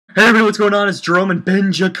Hey everybody, what's going on? It's Jerome and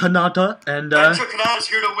Benja Kanata, and Benja Kanata's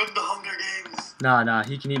here to win the Hunger Games. Nah,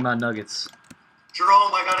 he can eat my nuggets.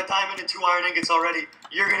 Jerome, I got a diamond and 2 iron ingots already.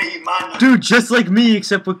 You're gonna eat my nuggets. Dude, just like me,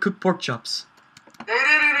 except with cooked pork chops. They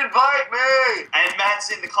didn't invite me! And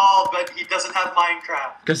Matt's in the call, but he doesn't have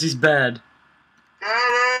Minecraft. Because he's bad. They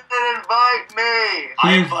didn't invite me!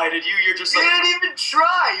 I invited you, you're just like... You didn't even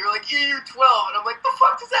try! You're like, EU12, and I'm like, the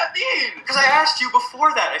fuck does that mean? Because I asked you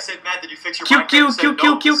before that. I said, Matt, did you fix your Minecraft?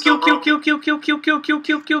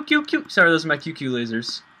 Q. Sorry, those are my QQ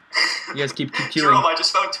lasers. You guys keep QQing. Jerome, I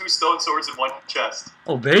just found 2 stone swords in 1 chest.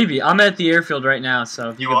 Oh, baby, I'm at the airfield right now,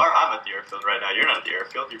 so... If you are? I'm at the airfield right now. You're not at the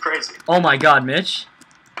airfield. You're crazy. Oh my god, Mitch.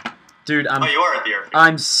 Dude, Oh, you are at the airfield.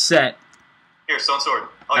 I'm set. Here, stone sword.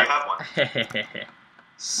 Oh, you have one.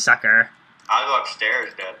 Sucker. I'll go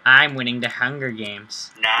upstairs, dude. I'm winning the Hunger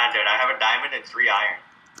Games. Nah, dude, I have a diamond and 3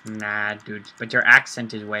 iron. Nah, dude, but your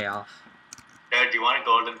accent is way off. Dude, do you want a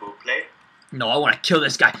golden boot plate? No, I want to kill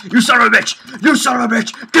this guy. You son of a bitch! You son of a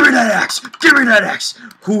bitch! Give me that axe! Give me that axe!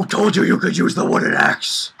 Who told you you could use the wooden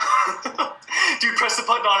axe? Dude, press the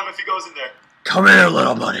button on him if he goes in there. Come here,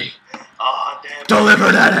 little buddy. Aw, damn.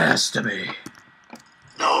 Deliver that ass to me.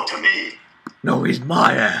 No, to me. No, he's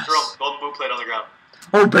my ass. Jerome, golden boot plate on the ground.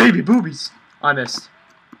 Oh, baby, boobies. I missed.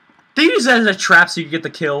 They use that as a trap so you can get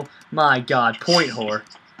the kill. My god, point whore.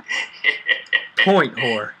 Point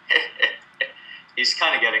whore. He's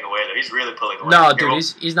kind of getting away, though. He's really pulling away. No, dude,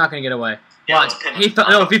 he's not going to get away. Yeah, Watch.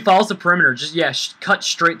 No, if he follows the perimeter, just, yeah, cut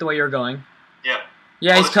straight the way you're going. Yeah.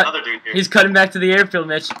 Yeah, oh, he's cutting back to the airfield,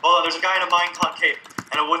 Mitch. Oh, there's a guy in a minecon cape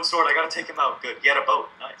and a wooden sword. I gotta take him out. Good. He had a boat.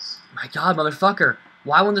 Nice. My god, motherfucker.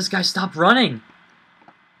 Why won't this guy stop running?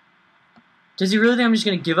 Does he really think I'm just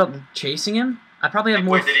going to give up chasing him? I probably have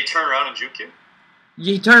more... Wait, did he turn around and juke you?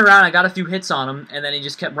 Yeah, he turned around, I got a few hits on him, and then he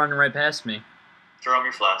just kept running right past me. Jerome,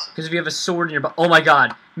 you're flaccid. Because if you have a sword in your butt... Oh my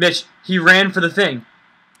god. Mitch, he ran for the thing.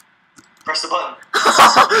 Press the button.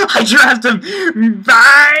 I trapped him.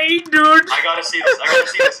 Bye, dude. I gotta see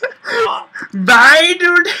this. Come on. Bye,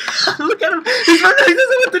 dude. Look at him. He's running. He doesn't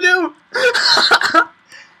know what to do.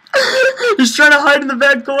 He's trying to hide in the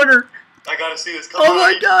back corner. I gotta see this. Come on.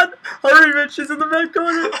 My god. Hurry, Mitch. He's in the back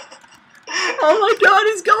corner. Oh my god.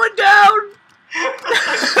 He's going down.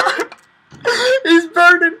 He's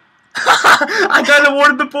burning. I kind of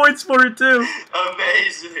awarded the points for it, too.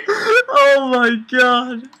 Amazing. Oh my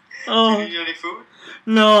god. Oh. Do you need any food?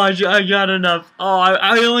 No, I got enough. Oh,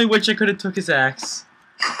 I only wish I could have took his axe.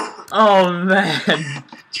 Oh, man.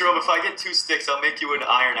 Jerome, if I get 2 sticks, I'll make you an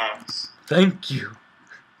iron axe. Thank you.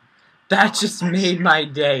 That just made my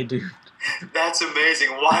day, dude. That's amazing.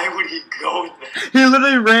 Why would he go in there? He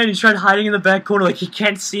literally ran. He's trying hiding in the back corner like he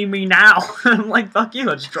can't see me now. I'm like, fuck you.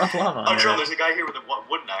 I'll just drop lava. Oh, Jerome, there's a guy here with a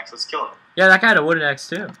wooden axe. Let's kill him. Yeah, that guy had a wooden axe,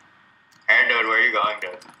 too. Hey, dude, where are you going,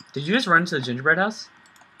 dude? Did you just run into the gingerbread house?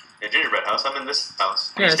 Yeah, gingerbread house. I'm in this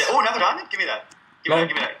house. Yes. Oh, another diamond? Give me that. Give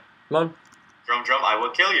me that. Lol. Jerome, I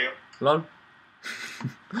will kill you. Lol.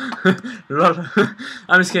 Lol.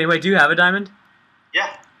 I'm just kidding. Wait, do you have a diamond?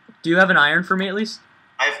 Yeah. Do you have an iron for me, at least?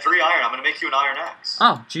 I have 3 iron. I'm going to make you an iron axe.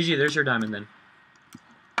 Oh, GG. There's your diamond, then.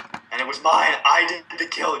 And it was mine. I did the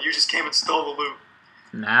kill. You just came and stole the loot.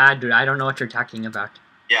 Nah, dude. I don't know what you're talking about.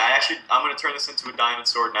 Yeah, I'm going to turn this into a diamond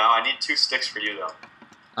sword now. I need 2 sticks for you,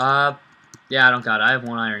 though. Yeah, I don't got it. I have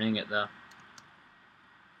 1 iron ingot, though.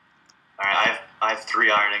 Alright, I have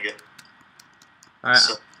 3 iron ingot. Alright,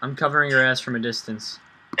 so, I'm covering your ass from a distance.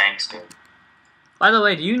 Thanks, dude. By the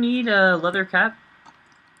way, do you need a leather cap?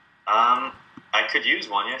 I could use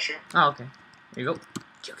one, yeah, sure. Oh, okay. There you go.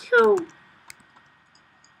 Choo-choo.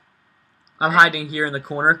 I'm hiding here in the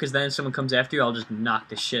corner, because then if someone comes after you, I'll just knock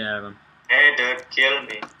the shit out of him. Hey, dude, kill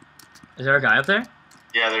me. Is there a guy up there?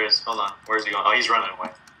 Yeah, there is. Hold on. Where's he going? Oh, he's running away.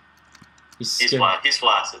 He's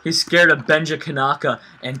flaccid. He's scared of Benja Kanaka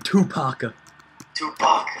and Tupac.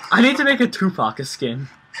 Tupac. I need to make a Tupac skin.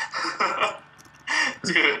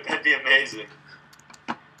 Dude, that'd be amazing.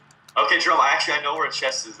 Okay, Jerome, I know where a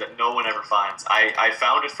chest is that no one ever finds. I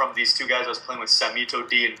found it from these 2 guys I was playing with, Samito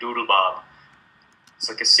D and Doodle Bob. It's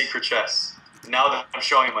like a secret chest. Now that I'm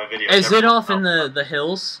showing you my video. Is it off in the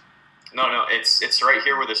hills? No, it's right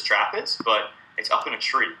here where this trap is, but it's up in a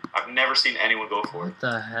tree. I've never seen anyone go for it. What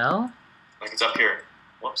the hell? Like, it's up here.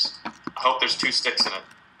 Whoops. I hope there's 2 sticks in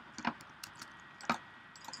it.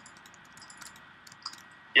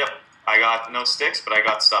 Yep. I got no sticks, but I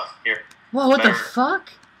got stuff. Here. Whoa, what the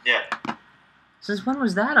fuck? Yeah. Since when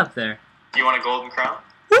was that up there? Do you want a golden crown?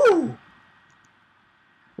 Woo!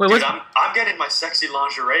 Wait, dude, I'm getting my sexy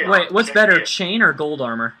lingerie on. Wait, what's better, chain or gold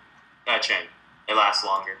armor? Chain. It lasts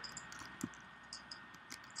longer.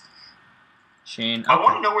 Chain. Okay. I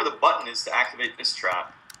want to know where the button is to activate this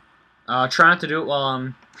trap. Try not to do it while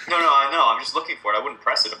No, I know. I'm just looking for it. I wouldn't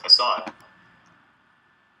press it if I saw it.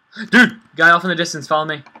 Dude, guy off in the distance, follow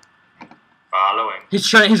me. Following.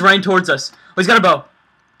 He's running towards us. Oh, he's got a bow.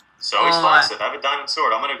 So explosive. I have a diamond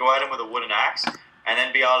sword. I'm gonna go at him with a wooden axe, and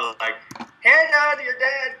then be all like, "Hey, Dad, you're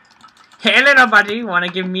dead." Hey, little buddy, wanna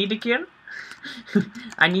give me the kill?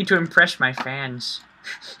 I need to impress my fans.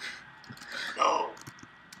 No.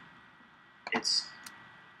 It's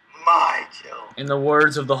my kill. In the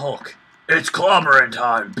words of the Hulk, it's clobbering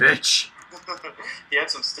time, bitch. He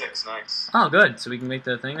had some sticks, nice. Oh, good. So we can make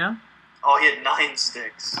the thing now? Oh, he had 9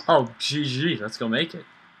 sticks. Oh, GG. Let's go make it.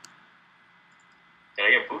 Did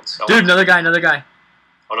I get boots? Dude, another guy.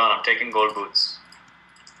 Hold on, I'm taking gold boots.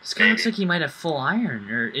 This guy looks like he might have full iron,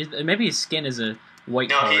 or maybe his skin is a white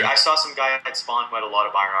color. No, I saw some guy at spawn who had a lot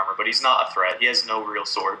of iron armor, but he's not a threat. He has no real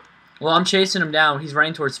sword. Well, I'm chasing him down. He's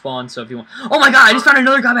running towards spawn, so if you want... Oh my god, I just found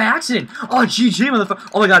another guy by accident! Oh, GG, motherfucker.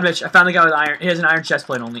 Oh my god, Mitch, I found the guy with iron. He has an iron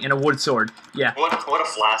chestplate only, and a wood sword. Yeah. What a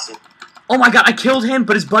flaccid. Oh my god, I killed him,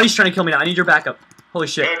 but his buddy's trying to kill me now. I need your backup. Holy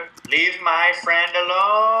shit. Dude, leave my friend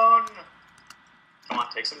alone! Come on,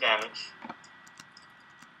 take some damage.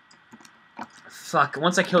 Fuck,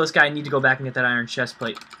 once I kill this guy, I need to go back and get that iron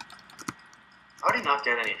chestplate. How did he not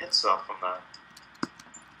get any hits off from that?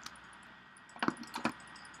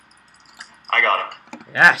 I got him.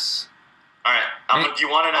 Yes. Alright, do you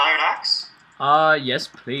want an iron axe? Yes,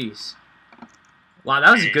 please. Wow,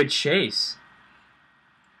 that was a good chase.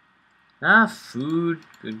 Ah, food.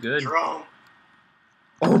 Good. Jerome.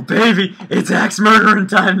 Oh, baby, it's axe murdering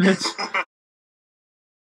time, Mitch.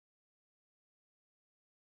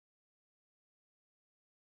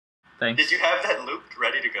 Thanks. Did you have that looped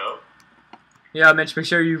ready to go? Yeah, Mitch, make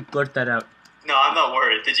sure you blurt that out. No, I'm not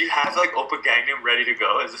worried. Did you have, like, Opa Gangnam ready to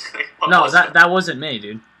go? Is this, like, No, that wasn't me,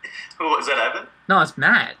 dude. Who was that, Evan? No, it's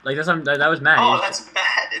Matt. Like, that was Matt. Oh, that's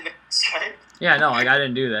Matt in the Skype? Yeah, no, like, I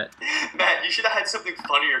didn't do that. Matt, you should have had something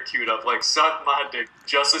funnier queued up, like, suck my dick,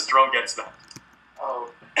 just as Jerome gets that.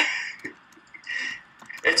 Oh.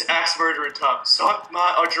 It's axe murder and Tom. Suck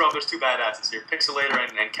my... Oh, Jerome, there's 2 badasses here. Pixelator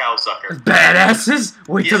and Cow Sucker. Badasses?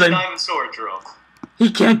 Wait till he has a diamond sword, Jerome.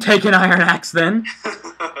 He can't take an iron axe, then?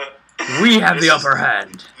 We have the upper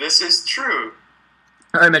hand. This is true.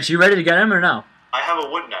 Alright, Mitch, you ready to get him or no? I have a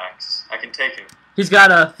wooden axe. I can take him. He's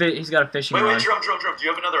got a fishing rod. Wait, Jerome, do you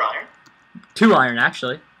have another iron? 2 iron,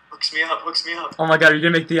 actually. Hooks me up. Oh my god, are you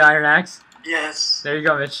gonna make the iron axe? Yes. There you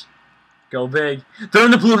go, Mitch. Go big. They're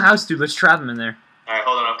in the blue house, dude. Let's trap him in there. Alright,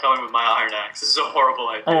 hold on. I'm coming with my iron axe. This is a horrible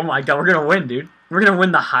idea. Oh my god, we're gonna win, dude. We're gonna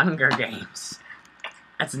win the Hunger Games.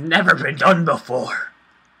 That's never been done before.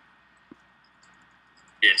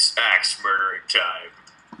 It's axe murdering time.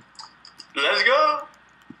 Let's go!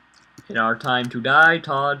 It's our time to die,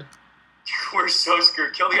 Todd. We're so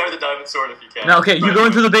screwed. Kill the guy with the diamond sword if you can. No, okay, you go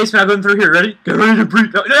in through the basement, I'll go in through here. Ready? Get ready to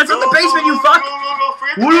breathe. No, that's not the basement, you fuck! Go.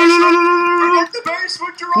 Forget the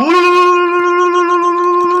basement, Jerome!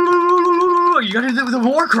 You gotta do the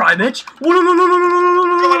war cry, Mitch. I don't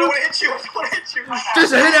want to hit you.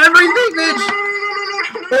 Just hit everything, Mitch!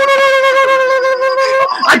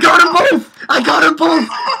 I got them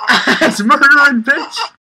both! That's murdering, bitch!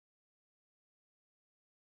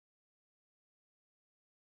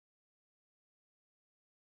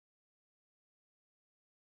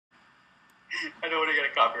 I know we're gonna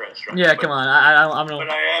get a copyright strike. Yeah, come on. I'm gonna... But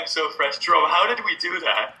I am so fresh. Jerome, how did we do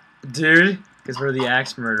that? Dude, because we're the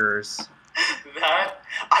axe murderers.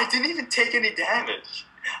 I didn't even take any damage.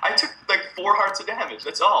 I took like 4 hearts of damage,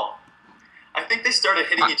 that's all. I think they started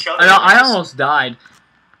hitting each other. I almost died.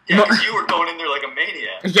 Yeah, because you were going in there like a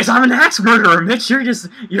maniac. Yes, I'm an axe murderer, Mitch.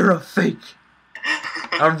 You're a fake.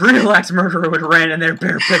 A real axe murderer would have ran in there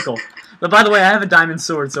bare pickle. But by the way, I have a diamond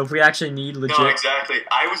sword, so if we actually need legit... No, exactly.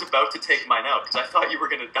 I was about to take mine out, because I thought you were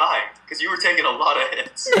going to die. Because you were taking a lot of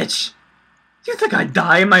hits. Mitch! You think I'd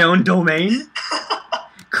die in my own domain?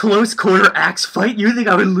 Close quarter axe fight? You think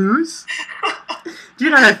I would lose? Do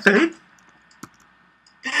you not have faith?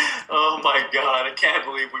 Oh my god, I can't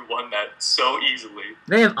believe we won that so easily.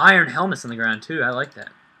 They have iron helmets on the ground, too. I like that.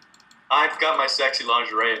 I've got my sexy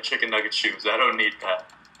lingerie and chicken nugget shoes. I don't need that.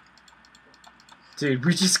 Dude,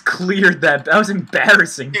 we just cleared that. That was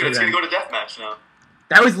embarrassing Dude, for it's them. gonna go to deathmatch now.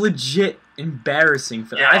 That was legit embarrassing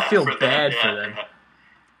for them. Yeah, I feel for bad them, for them. Yeah.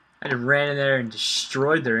 I just ran in there and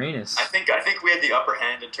destroyed their anus. I think we had the upper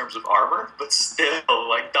hand in terms of armor, but still,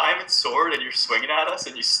 like diamond sword, and you're swinging at us,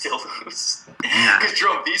 and you still lose. Because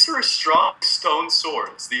Jerome, these are strong stone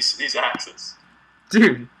swords. These axes.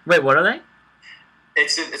 Dude, wait, what are they?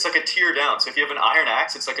 It's like a tier down. So if you have an iron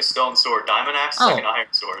axe, it's like a stone sword. Diamond axe is like an iron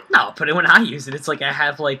sword. No, but when I use it, it's like I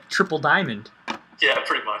have like triple diamond. Yeah,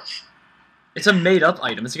 pretty much. It's a made-up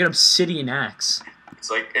item. It's like an obsidian axe.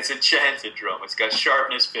 It's enchanted, Jerome. It's got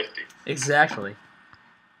sharpness 50. Exactly.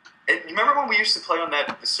 Remember when we used to play on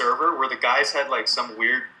the server where the guys had like some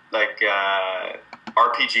weird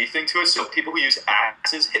RPG thing to it? So people who use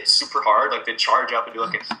axes hit super hard, like they charge up and do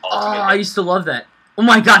like an ultimate. Oh, I used to love that. Oh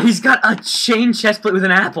my god, he's got a chain chestplate with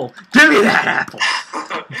an apple. Give me that apple.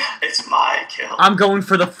 It's my kill. I'm going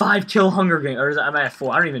for the 5-kill Hunger Game. Or am I at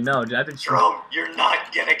 4? I don't even know, dude. I've been Jerome, you're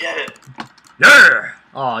not gonna get it. Yeah.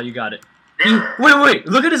 Oh, you got it. Wait.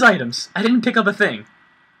 Look at his items. I didn't pick up a thing.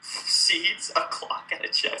 Seeds, a clock, and a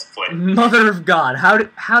chest plate. Mother of God.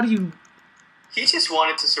 How do you... He just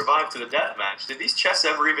wanted to survive to the death match. Did these chests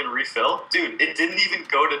ever even refill? Dude, it didn't even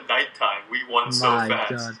go to nighttime. We won so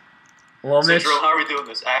fast. God. Well, so, Mitch, Jerome, how are we doing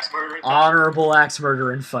this? Axe murdering? Honorable axe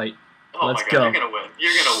murdering fight. Oh Let's my God, go. You're gonna win.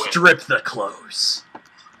 You're gonna win. Strip the clothes.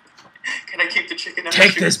 Can I keep the chicken nugget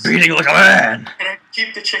Take shoes? this beating like a man. Can I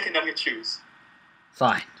keep the chicken nugget shoes?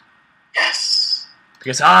 Fine. Yes.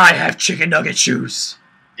 Because I have chicken nugget shoes.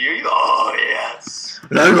 Do you? Oh, yes.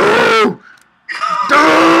 Let go!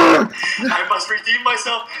 I must redeem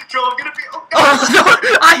myself. Joe, I'm gonna be... Oh, no!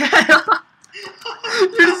 I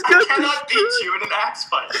cannot beat you in an axe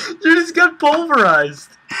fight. You just got pulverized.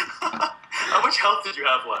 How much health did you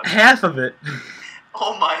have left? Half of it.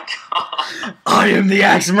 Oh my God. I am the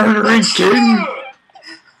axe murdering king.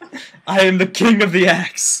 I am the king of the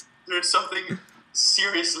axe. There's something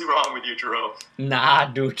seriously wrong with you, Jerome. Nah,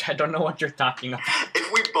 dude, I don't know what you're talking about.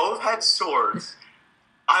 If we both had swords,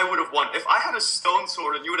 I would have won. If I had a stone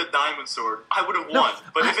sword and you had a diamond sword, I would have won.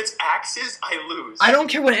 But if it's axes, I lose. I don't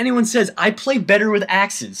care what anyone says. I play better with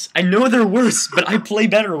axes. I know they're worse, but I play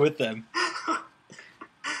better with them.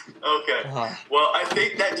 Okay. Well, I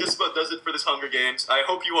think that just about does it for this Hunger Games. I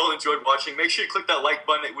hope you all enjoyed watching. Make sure you click that like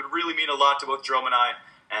button. It would really mean a lot to both Jerome and I.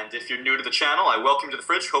 And if you're new to the channel, I welcome you to the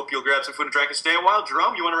fridge. Hope you'll grab some food and drink and stay a while.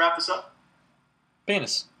 Jerome, you want to wrap this up?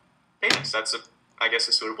 Penis. Penis. That's, I guess,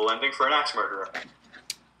 a suitable ending for an axe murderer.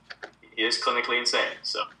 He is clinically insane.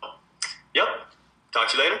 So, yep. Talk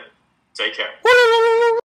to you later. Take care.